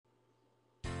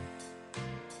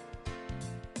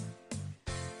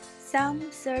Psalm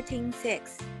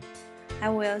 13:6 I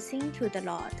will sing to the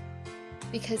Lord,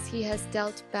 because he has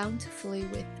dealt bountifully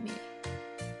with me.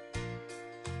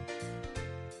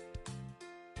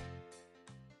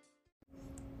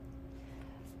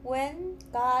 When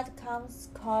God Comes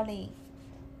Calling,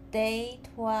 Day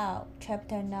 12,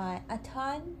 Chapter 9, A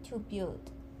Time to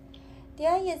Build.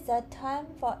 There is a time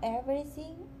for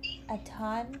everything, a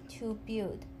time to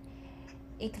build.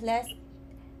 Ecclesiastes,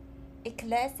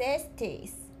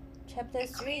 Chapter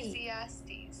 3.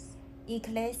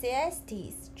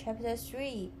 Ecclesiastes, Chapter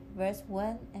 3, verse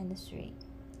 1 and 3.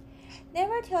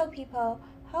 Never tell people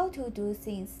how to do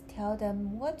things. Tell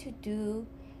them what to do,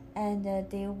 and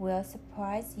they will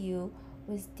surprise you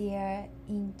with their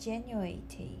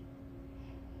ingenuity.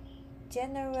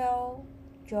 General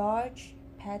George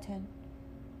Patton.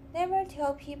 Never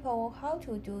tell people how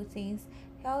to do things.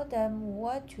 Tell them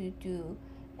what to do,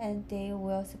 and they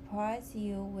will surprise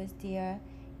you with their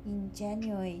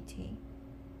ingenuity.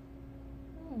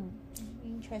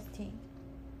 Interesting.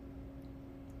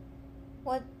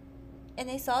 What?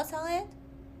 Any thoughts on it?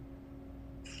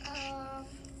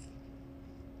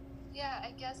 Yeah,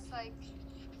 I guess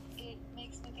it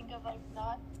makes me think of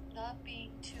not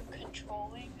being too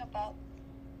controlling about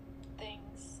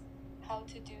things, how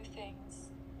to do things,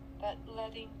 but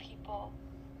letting people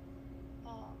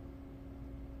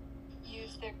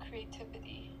use their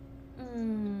creativity.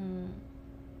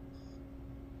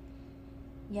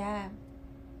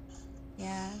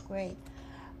 Yeah, great.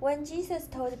 When Jesus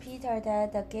told Peter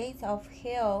that the gates of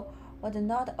hell would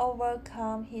not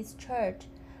overcome his church,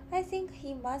 I think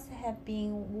he must have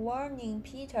been warning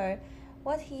Peter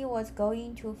what he was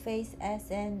going to face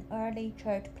as an early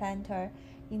church planter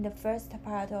in the first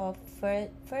part of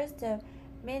first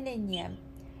millennium,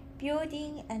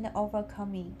 building and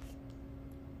overcoming.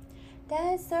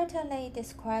 That certainly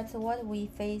describes what we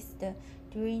faced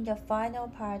during the final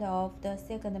part of the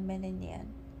second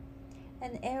millennium,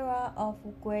 an era of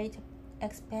great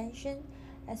expansion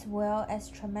as well as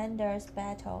tremendous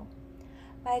battle.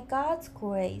 By God's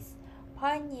grace,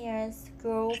 pioneers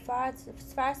grew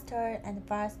faster and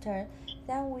faster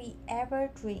than we ever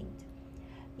dreamed.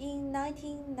 In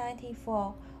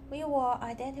 1994, we were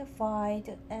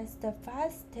identified as the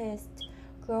fastest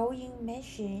growing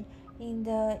mission in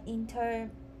the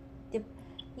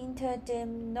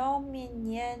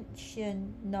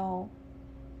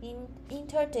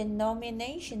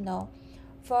interdenominational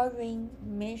Foreign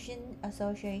Mission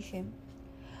Association.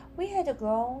 We had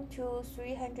grown to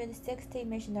 360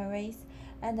 missionaries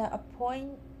and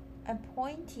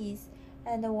appointees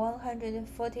and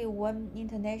 141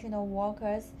 international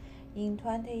workers in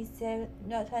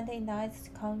 29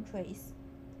 countries.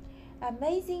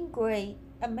 Amazing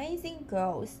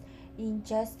growth in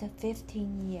just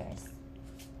 15 years.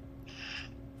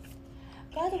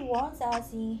 God warns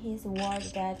us in His Word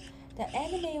that the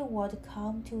enemy would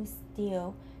come to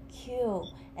steal,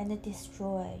 kill, and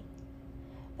destroy.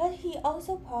 But He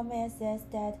also promises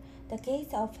that the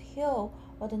gates of hell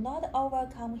would not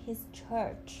overcome His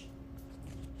church.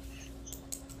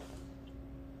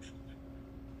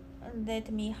 Let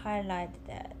me highlight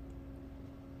that.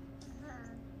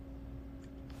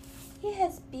 He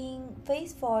has been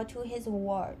faithful to His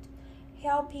word,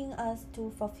 helping us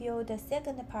to fulfill the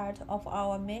second part of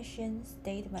our mission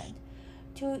statement,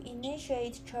 to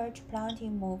initiate church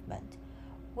planting movement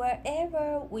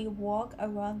wherever we walk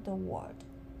around the world.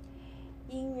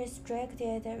 In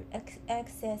restricted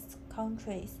access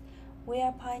countries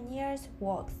where pioneers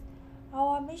work,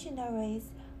 our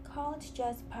missionaries can't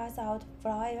just pass out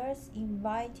flyers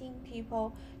inviting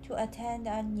people to attend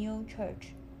a new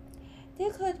church. They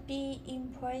could be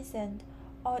imprisoned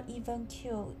or even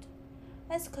killed,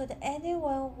 as could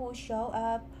anyone who showed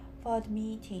up for the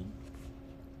meeting.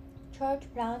 Church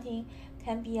planting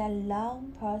can be a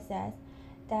long process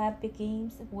that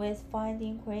begins with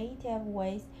finding creative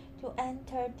ways to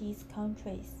enter these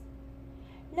countries,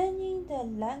 learning the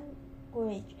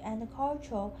language and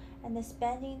culture, and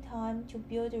spending time to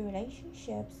build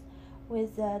relationships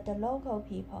with the local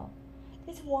people.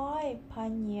 That's why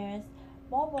pioneers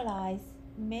mobilize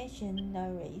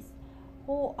missionaries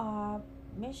who are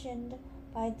missioned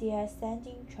by their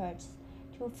sending churches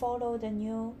to follow the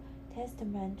New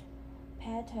Testament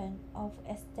pattern of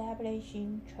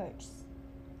establishing churches.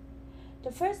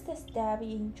 The first step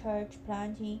in church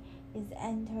planting is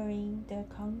entering the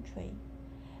country,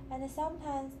 and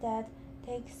sometimes that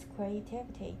takes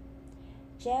creativity.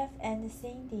 Jeff and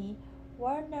Cindy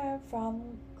Warner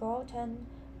from Groton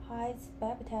Heights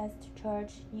Baptist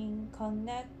Church in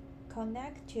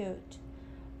Connecticut,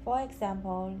 for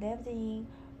example, lived in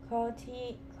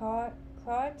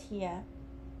Croatia.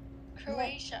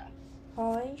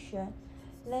 Croatian,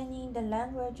 learning the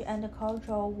language and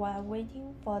culture while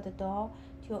waiting for the door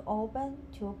to open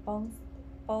to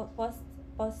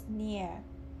Bosnia.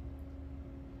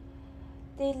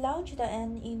 They launched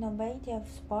an innovative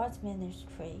sports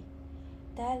ministry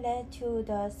that led to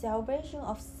the salvation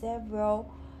of several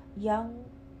young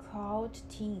Croat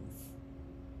teens.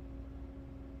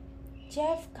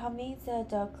 Jeff convinced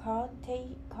the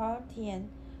Croatian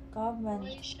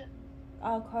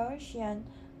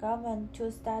government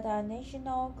to start a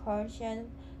national Croatian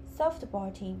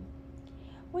softball team,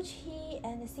 which he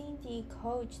and Cindy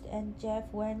coached, and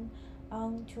Jeff went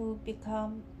on to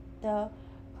become the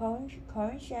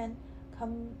Croatian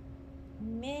commissioner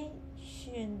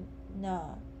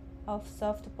of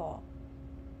softball.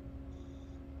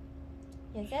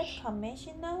 Is that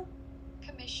commissioner?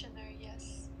 Commissioner,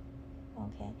 yes.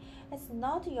 Okay. It's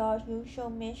not your usual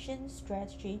mission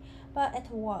strategy, but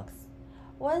it works.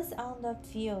 Once on the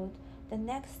field, the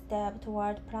next step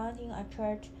toward planting a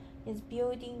church is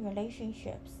building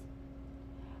relationships.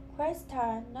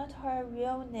 Cresta, not her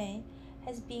real name,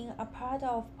 has been a part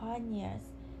of Pioneers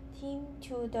team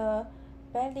to the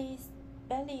Balinese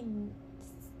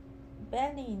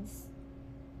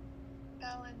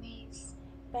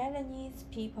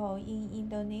people in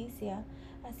Indonesia.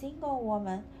 A single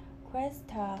woman,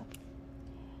 Cresta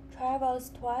travels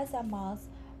twice a month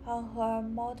on her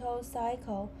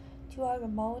motorcycle to a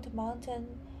remote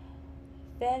mountain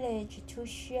village to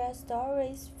share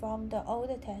stories from the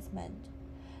Old Testament.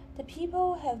 The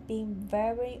people have been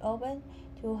very open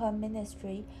to her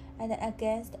ministry, and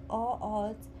against all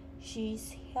odds, she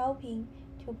is helping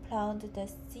to plant the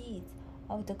seeds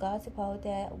of the gospel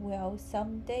that will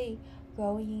someday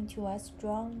grow into a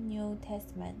strong New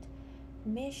Testament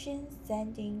mission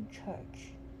sending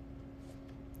church.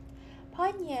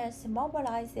 Pioneers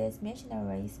mobilizes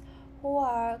missionaries who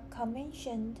are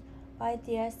commissioned by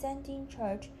their sending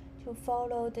church to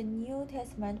follow the New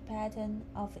Testament pattern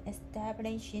of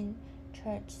establishing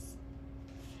churches.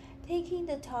 Taking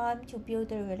the time to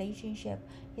build a relationship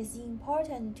is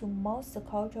important to most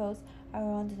cultures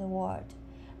around the world,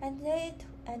 and it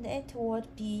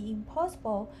would be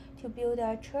impossible to build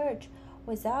a church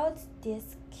without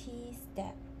this key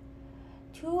step.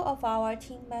 Two of our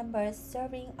team members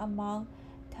serving among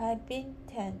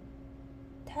Tibetans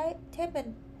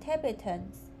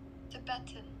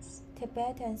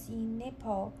in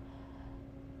Nepal,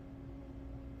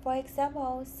 for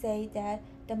example, say that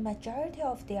the majority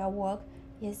of their work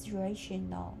is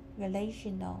relational.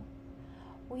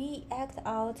 We act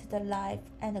out the life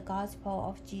and the gospel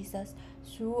of Jesus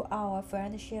through our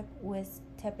friendship with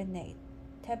Tibetans.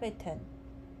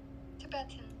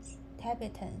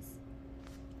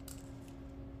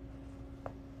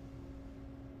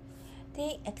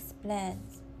 They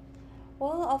explains,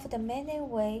 one of the many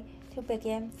ways to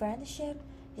begin friendship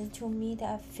is to meet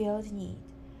a field need.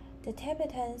 The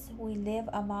Tibetans we live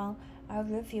among are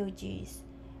refugees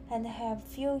and have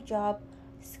few job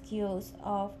skills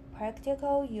of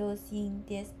practical use in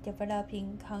this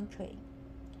developing country.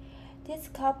 This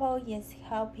couple is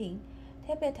helping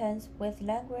Tibetans with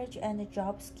language and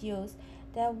job skills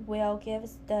that will give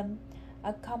them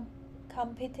a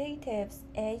competitive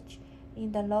edge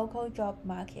in the local job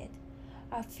market.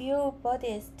 A few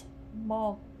Buddhist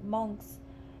monks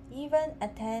even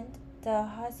attend the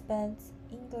husband's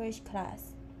English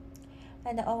class,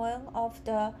 and one of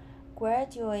the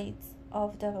graduates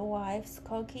of the wife's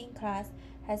cooking class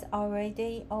has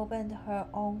already opened her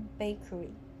own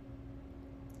bakery.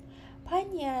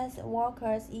 Pioneers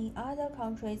workers in other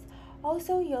countries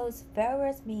also use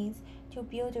various means to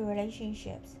build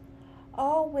relationships,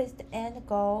 all with the end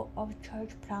goal of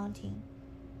church planting.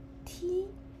 Tea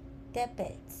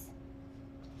debates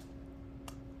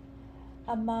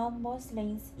among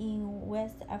Muslims in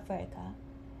West Africa.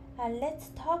 And let's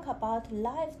talk about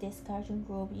live discussion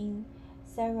group in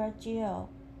Sarajevo,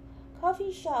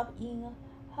 coffee shop in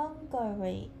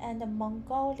Hungary and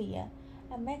Mongolia,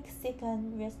 a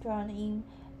Mexican restaurant in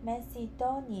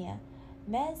Macedonia,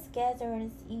 men's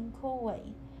gatherings in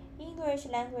Kuwait, English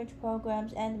language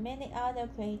programs, and many other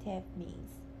creative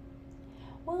means.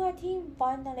 When a team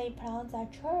finally plants a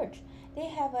church, they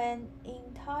have an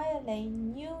entirely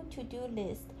new to-do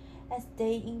list as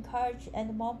they encourage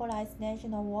and mobilize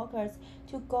national workers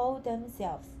to go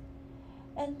themselves.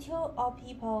 Until all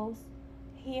peoples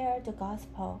hear the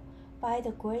gospel, by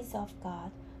the grace of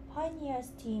God,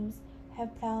 Pioneers teams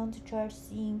have planted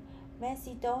churches in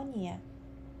Macedonia,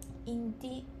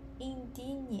 India,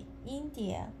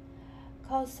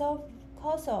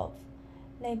 Kosovo,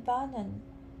 Lebanon,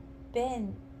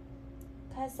 Benin,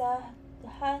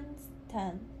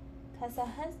 Kazakhstan,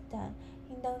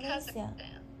 Indonesia.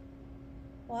 Kazakhstan.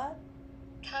 What?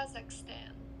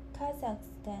 Kazakhstan.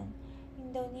 Kazakhstan,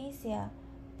 Indonesia,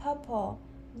 Papua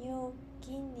New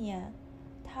Guinea,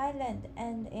 Thailand,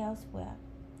 and elsewhere.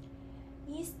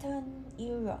 Eastern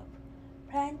Europe,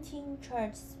 planting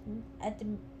churches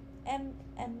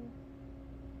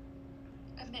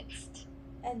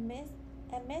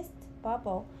amidst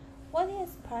bubble. What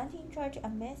is planting church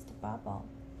amidst bubble?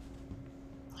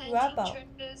 Planting Rubble.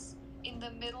 churches in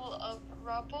the middle of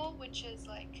rubble, which is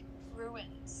like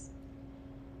ruins.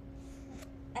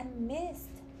 Amidst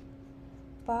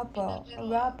bubble, In the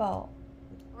middle. rubble.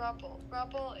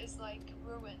 Rubble is like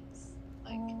ruins,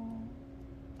 like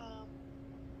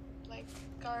like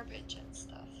garbage and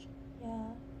stuff.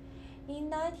 Yeah. In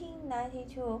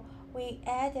 1992, we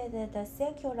added the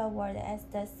secular world as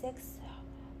the sixth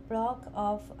block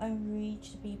of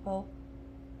unreached people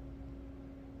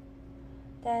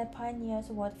that pioneers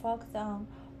would focus on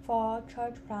for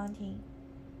church planting.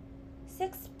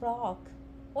 Sixth block.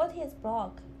 What is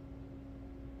block?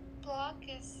 Block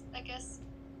is, I guess,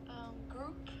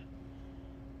 group.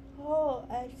 Oh,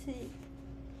 I see.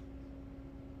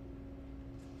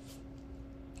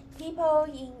 People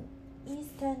in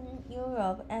Eastern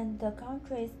Europe and the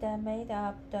countries that made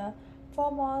up the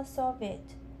former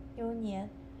Soviet Union.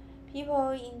 People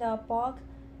in the bloc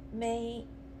may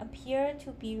appear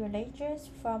to be religious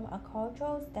from a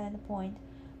cultural standpoint,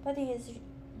 but in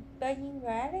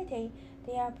reality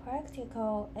they are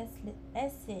practical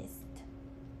atheists.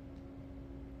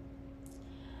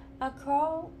 A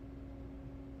Croatian,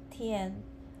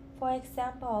 for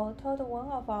example, told one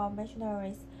of our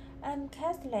missionaries, "I'm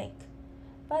Catholic,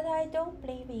 but I don't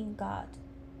believe in God."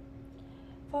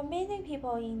 For many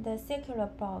people in the secular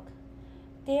bloc,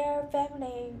 their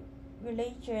family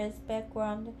religious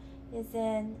background is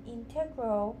an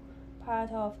integral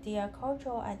part of their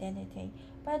cultural identity,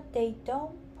 but they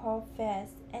don't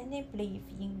profess any belief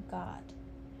in God.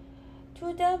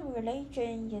 To them,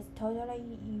 religion is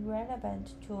totally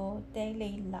irrelevant to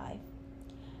daily life.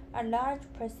 A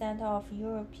large percent of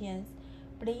Europeans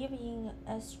believe in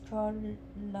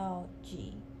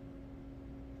astrology.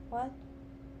 What?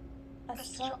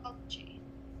 Astrology.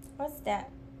 What's that?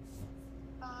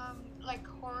 Like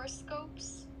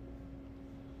horoscopes.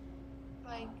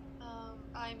 Like,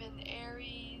 I'm an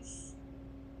Aries.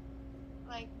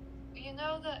 Like, you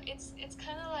know it's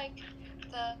kind of like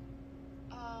the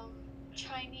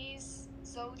Chinese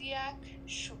zodiac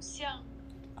属相,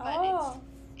 but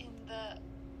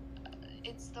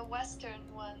it's the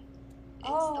Western one.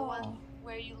 It's the one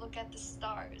where you look at the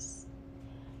stars.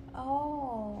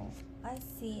 Oh, I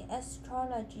see.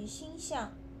 Astrology, 星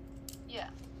象. Yeah.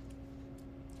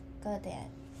 Got it.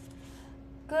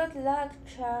 Good luck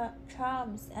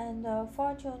charms and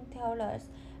fortune tellers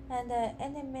and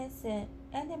animism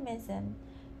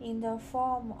in the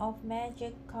form of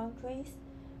magic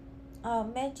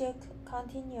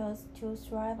continues to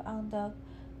thrive on the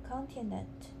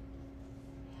continent.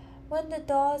 When the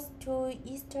doors to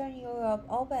Eastern Europe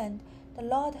opened, the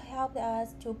Lord helped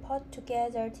us to put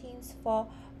together teams for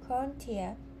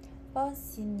Croatia,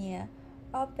 Bosnia,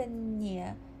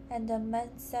 Albania, and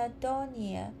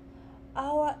Macedonia.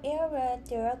 Our area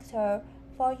director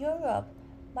for Europe,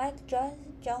 Mike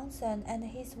Johnson, and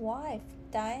his wife,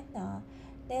 Diana,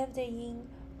 lived in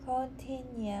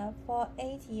Croatia for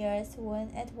 8 years when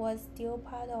it was still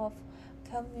part of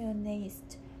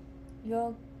communist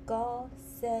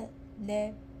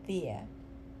Yugoslavia.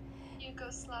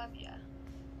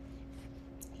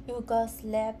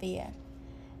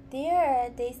 There,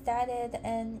 they started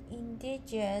an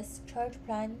indigenous church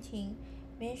planting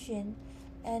mission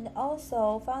and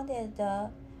also founded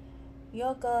the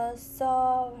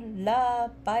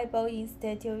Yugoslav Bible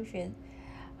Institution.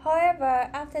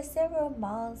 However, after several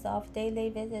months of daily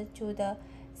visits to the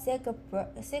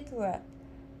Zagreb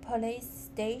police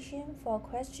station for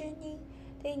questioning,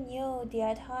 they knew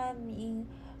their time in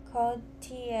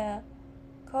Croatia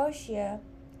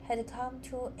had come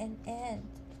to an end.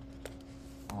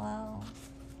 Wow.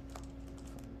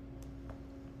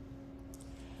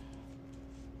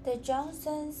 The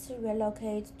Johnsons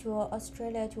relocated to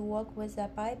Australia to work with a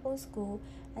Bible school,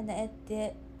 and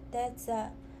that's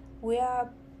where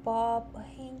Bob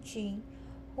Hinchin,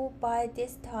 who by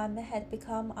this time had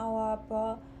become our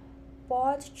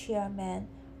board chairman,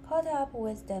 caught up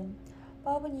with them.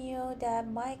 Bob knew that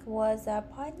Mike was a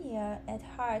pioneer at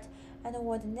heart and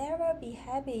would never be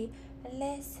happy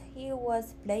unless he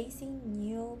was blazing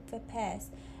new paths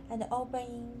and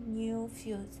opening new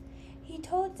fields. He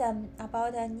told them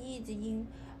about a need in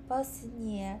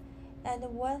Bosnia,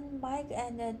 and when Mike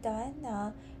and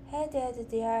Diana headed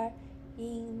there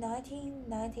in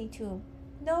 1992,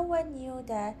 No one knew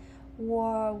that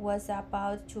war was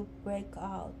about to break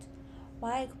out.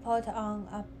 Mike put on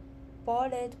a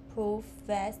bulletproof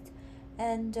vest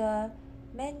and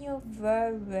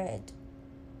maneuvered.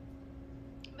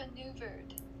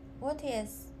 Maneuvered. What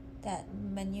is that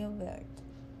maneuvered?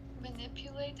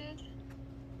 Manipulated?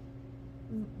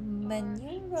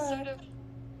 Maneuvered? Sort of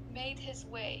made his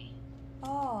way.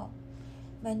 Oh,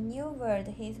 maneuvered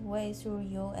his way through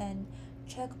UN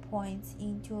checkpoints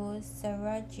into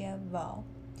Sarajevo.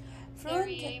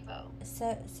 Sarajevo.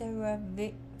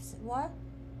 What?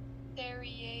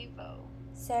 Sarajevo.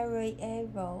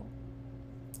 Sarajevo.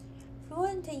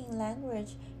 Fluent in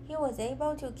language, he was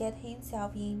able to get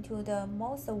himself into the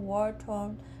most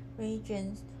war-torn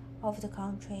regions of the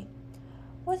country.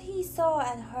 What he saw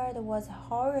and heard was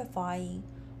horrifying.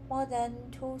 More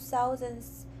than 2,000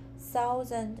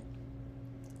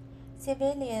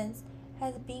 civilians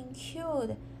had been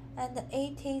killed and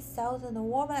 80,000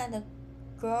 women and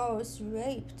girls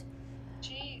raped.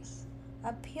 Jeez.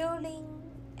 Appealing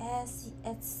as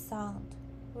it sounds,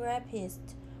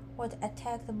 rapists would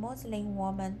attack the Muslim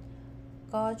women,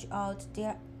 gouge out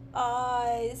their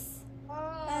eyes,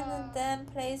 and then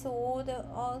place wood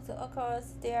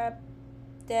across their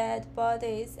dead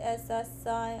bodies as a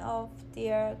sign of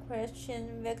their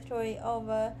Christian victory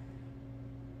over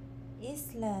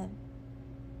Islam.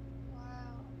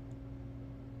 Wow.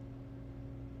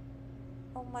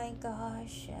 Oh my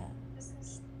gosh. This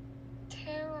is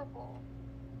terrible.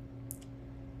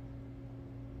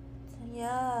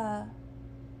 Yeah.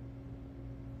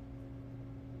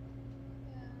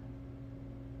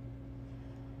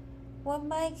 When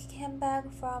Mike came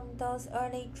back from those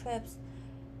early trips,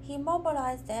 he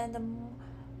mobilized and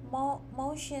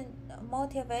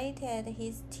motivated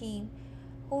his team,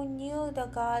 who knew the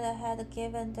God had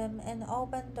given them an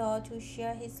open door to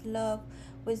share his love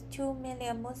with 2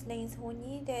 million Muslims who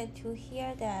needed to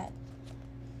hear that.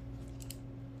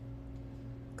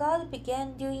 God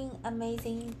began doing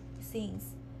amazing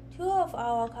things. Two of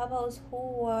our couples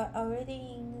who were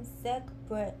already in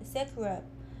Zagreb,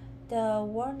 the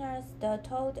Warners, the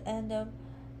Toad, and the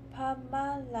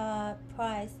Pamela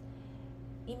Price,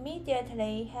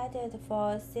 immediately headed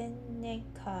for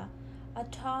Seneca, a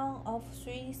town of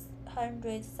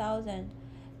 300,000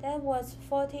 that was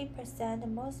 40%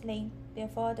 Muslim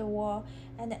before the war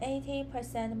and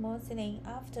 80% Muslim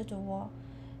after the war.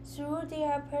 Through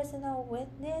their personal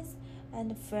witness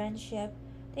and friendship,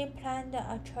 they planned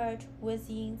a church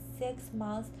within 6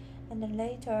 months and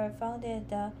later founded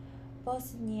the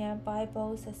Bosnia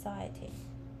Bible Society.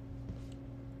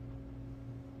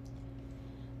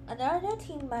 Another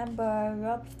team member,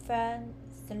 Rob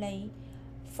Fransley,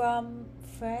 from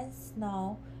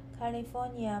Fresno,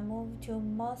 California, moved to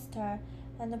Monster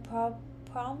and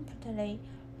promptly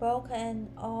broke an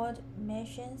old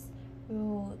missions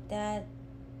rule that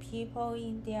people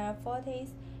in their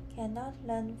 40s cannot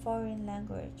learn foreign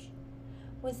language.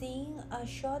 Within a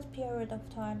short period of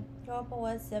time, Rob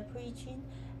was preaching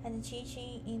and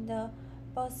teaching in the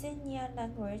Bosnian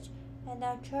language, and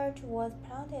a church was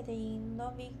planted in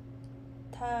Novi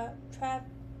Travnik.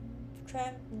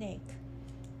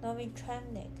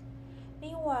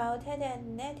 Meanwhile, Ted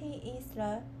and Nettie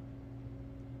Isler,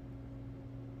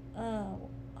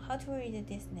 how to read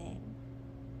this name?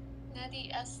 Nettie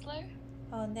Esler?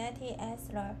 Oh, Nettie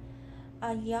Esler,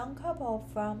 a young couple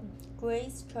from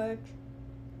Grace Church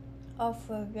of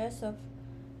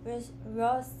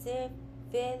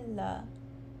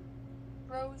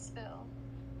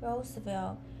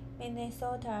Roseville,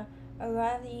 Minnesota,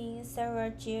 arrived in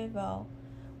Sarajevo,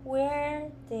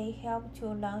 where they helped to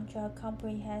launch a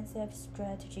comprehensive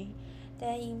strategy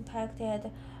that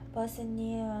impacted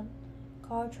Bosnian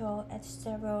culture at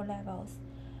several levels.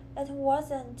 It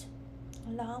wasn't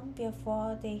long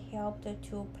before they helped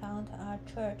to plant a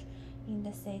church in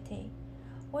the city,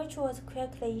 which was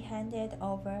quickly handed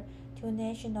over to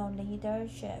national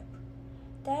leadership.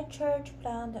 That church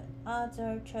planted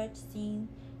other churches in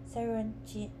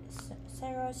Sarajevo.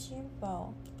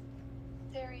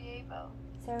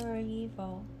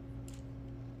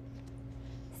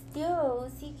 Still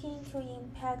seeking to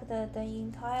impact the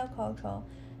entire culture,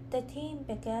 the team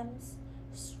began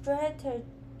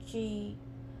strategizing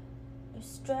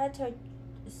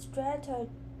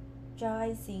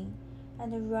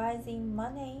and raising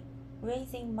money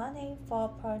for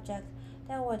projects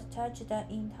that would touch the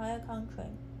entire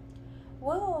country.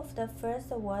 One of the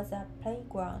first was a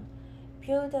playground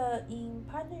built in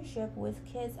partnership with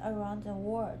kids around the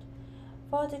world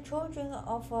for the children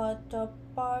of Dobarinia,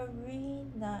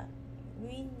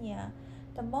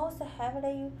 the most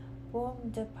heavily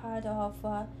boomed part of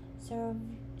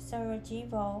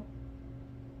Sarajevo.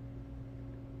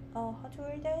 how to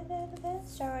read it again?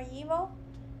 Sarajevo?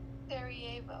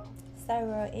 Sarajevo.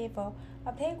 Sarajevo.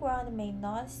 A playground may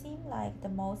not seem like the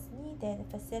most needed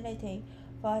facility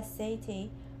for a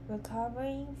city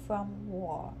recovering from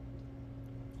war.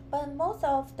 But most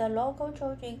of the local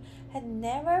children had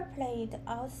never played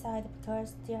outside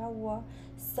because there were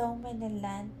so many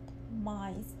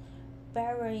landmines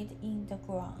buried in the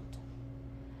ground.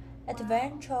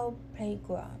 Adventure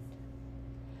Playground,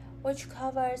 which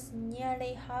covers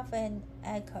nearly half an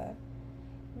acre,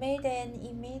 made an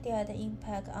immediate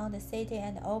impact on the city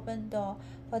and opened door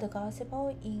for the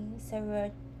gospel in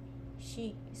Sarajevo.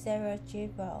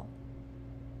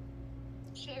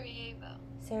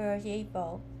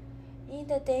 Sarajevo. In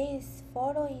the days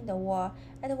following the war,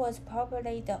 it was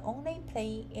probably the only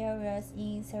play areas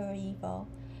in Sarajevo,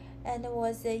 and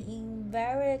was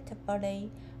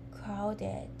invariably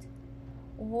crowded.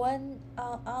 On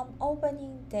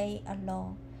opening day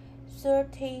alone,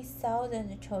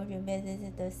 30,000 children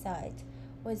visited the site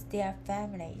with their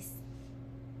families.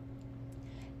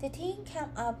 The team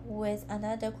came up with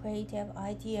another creative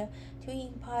idea to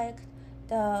impact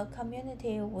the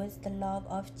community with the love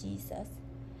of Jesus.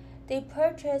 They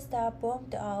purchased a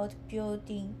bombed out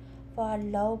building for a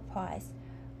low price,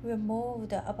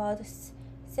 removed about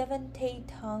 70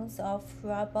 tons of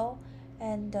rubble,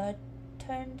 and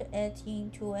turned it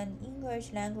into an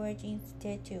English language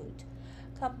institute,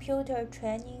 computer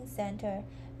training center,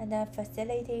 and a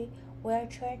facility where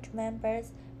church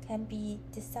members can be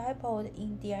discipled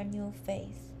in their new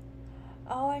faith.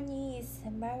 Our niece,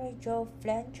 Mary Jo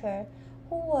Fletcher,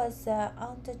 who was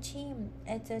on the team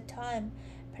at the time,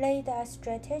 played a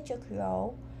strategic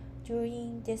role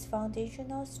during this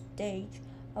foundational stage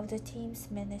of the team's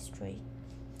ministry.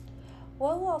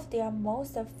 One of their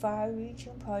most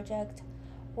far-reaching projects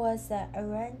was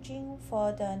arranging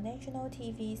for the national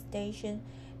TV station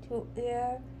to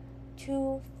air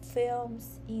two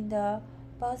films in the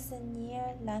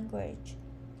Bosnian language,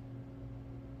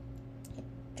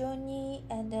 Johnny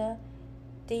and the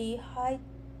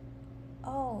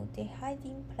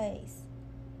Hiding Place.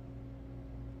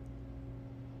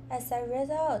 As a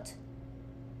result,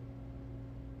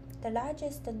 the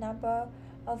largest number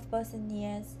of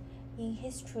Bosnians in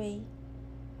history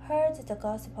heard the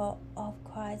gospel of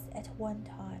Christ at one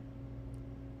time.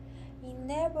 In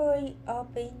neighboring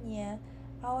Albania,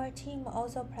 our team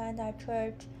also planned a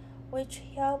church which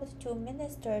helped to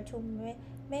minister to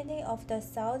many of the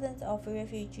thousands of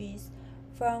refugees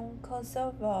from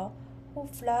Kosovo who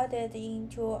flooded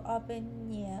into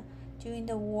Albania during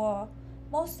the war.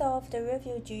 Most of the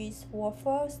refugees were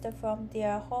forced from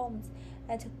their homes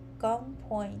at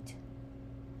gunpoint.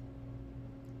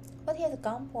 What is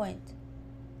gunpoint?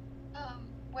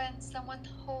 When someone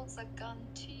holds a gun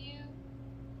to you.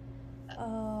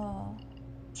 Oh,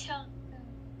 枪.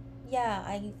 yeah,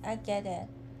 I get it.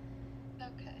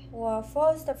 Okay. Were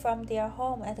forced from their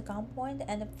home at gunpoint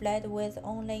and fled with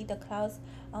only the clothes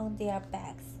on their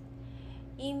backs.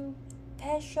 In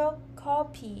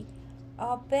Peshkopi,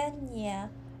 Albania,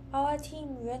 our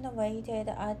team renovated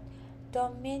a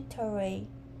dormitory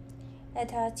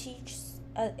at a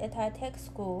tech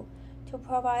school to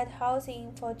provide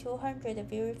housing for 200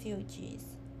 refugees.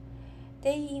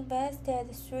 They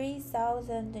invested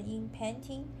 3,000 in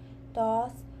painting,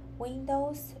 doors,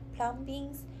 windows,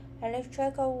 plumbing,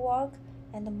 electrical work,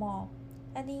 and more,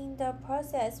 and in the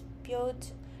process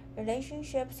built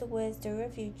relationships with the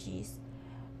refugees.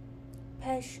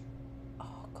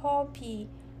 Peshkopi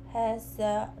has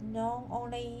known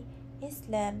only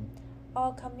Islam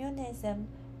or communism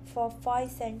for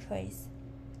 5 centuries.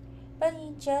 But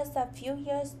in just a few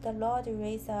years, the Lord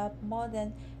raised up more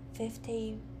than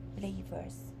 50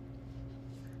 believers.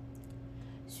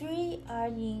 3 are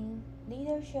in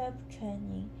leadership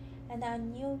training, and a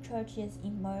new church is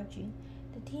emerging.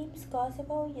 The team's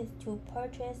gospel is to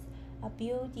purchase a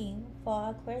building for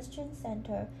a Christian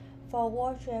center for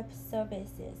worship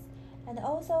services, and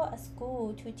also a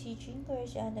school to teach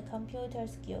English and computer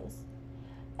skills.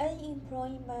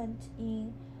 Unemployment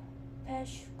in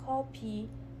Peshkopi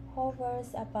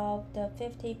hovers above the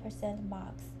 50%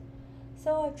 marks,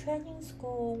 so a training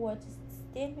school would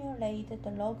stimulate the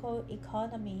local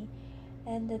economy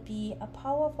and be a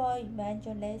powerful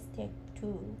evangelistic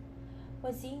tool.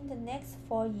 Within the next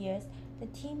 4 years, the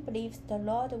team believes the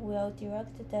Lord will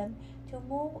direct them to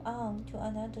move on to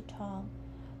another town,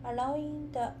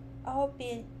 allowing the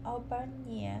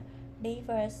Albanian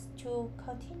believers to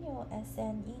continue as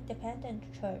an independent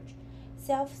church,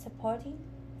 self-supporting,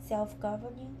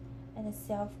 self-governing, and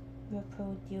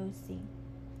self-reproducing.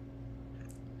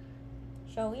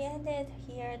 Shall we end it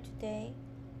here today?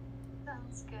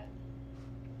 Sounds good.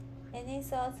 Any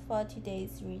thoughts for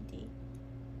today's reading?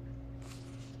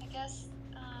 I guess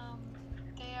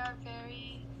they are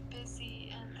very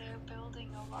busy and they're building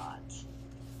a lot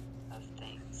of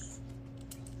things.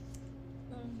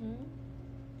 Mm-hmm.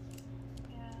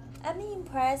 Yeah. I'm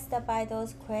impressed by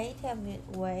those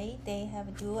creative way they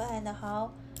have do and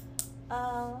how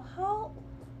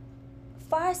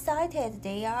far-sighted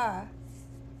they are.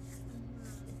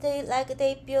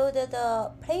 They build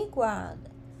the playground,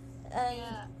 and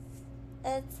Yeah.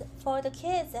 it's for the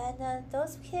kids, and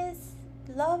those kids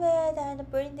love it and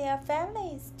bring their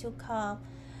families to come,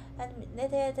 and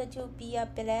let it to be a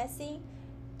blessing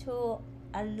to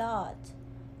a lot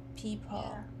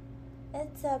people. Yeah.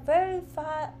 It's a very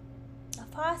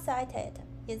far-sighted.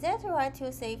 Is that right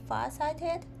to say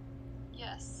far-sighted?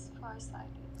 Yes,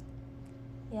 farsighted.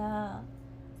 Yeah,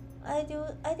 I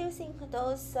do think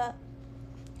those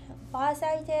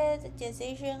far-sighted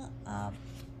decisions are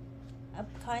a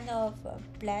kind of a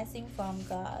blessing from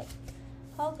God.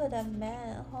 How could a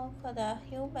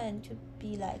human to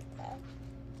be like that?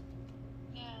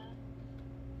 Yeah.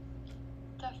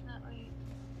 Definitely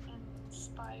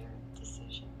inspired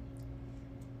decision.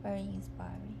 Very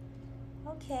inspiring.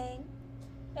 Okay.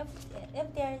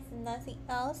 If there is nothing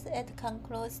else, it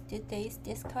concludes today's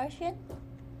discussion.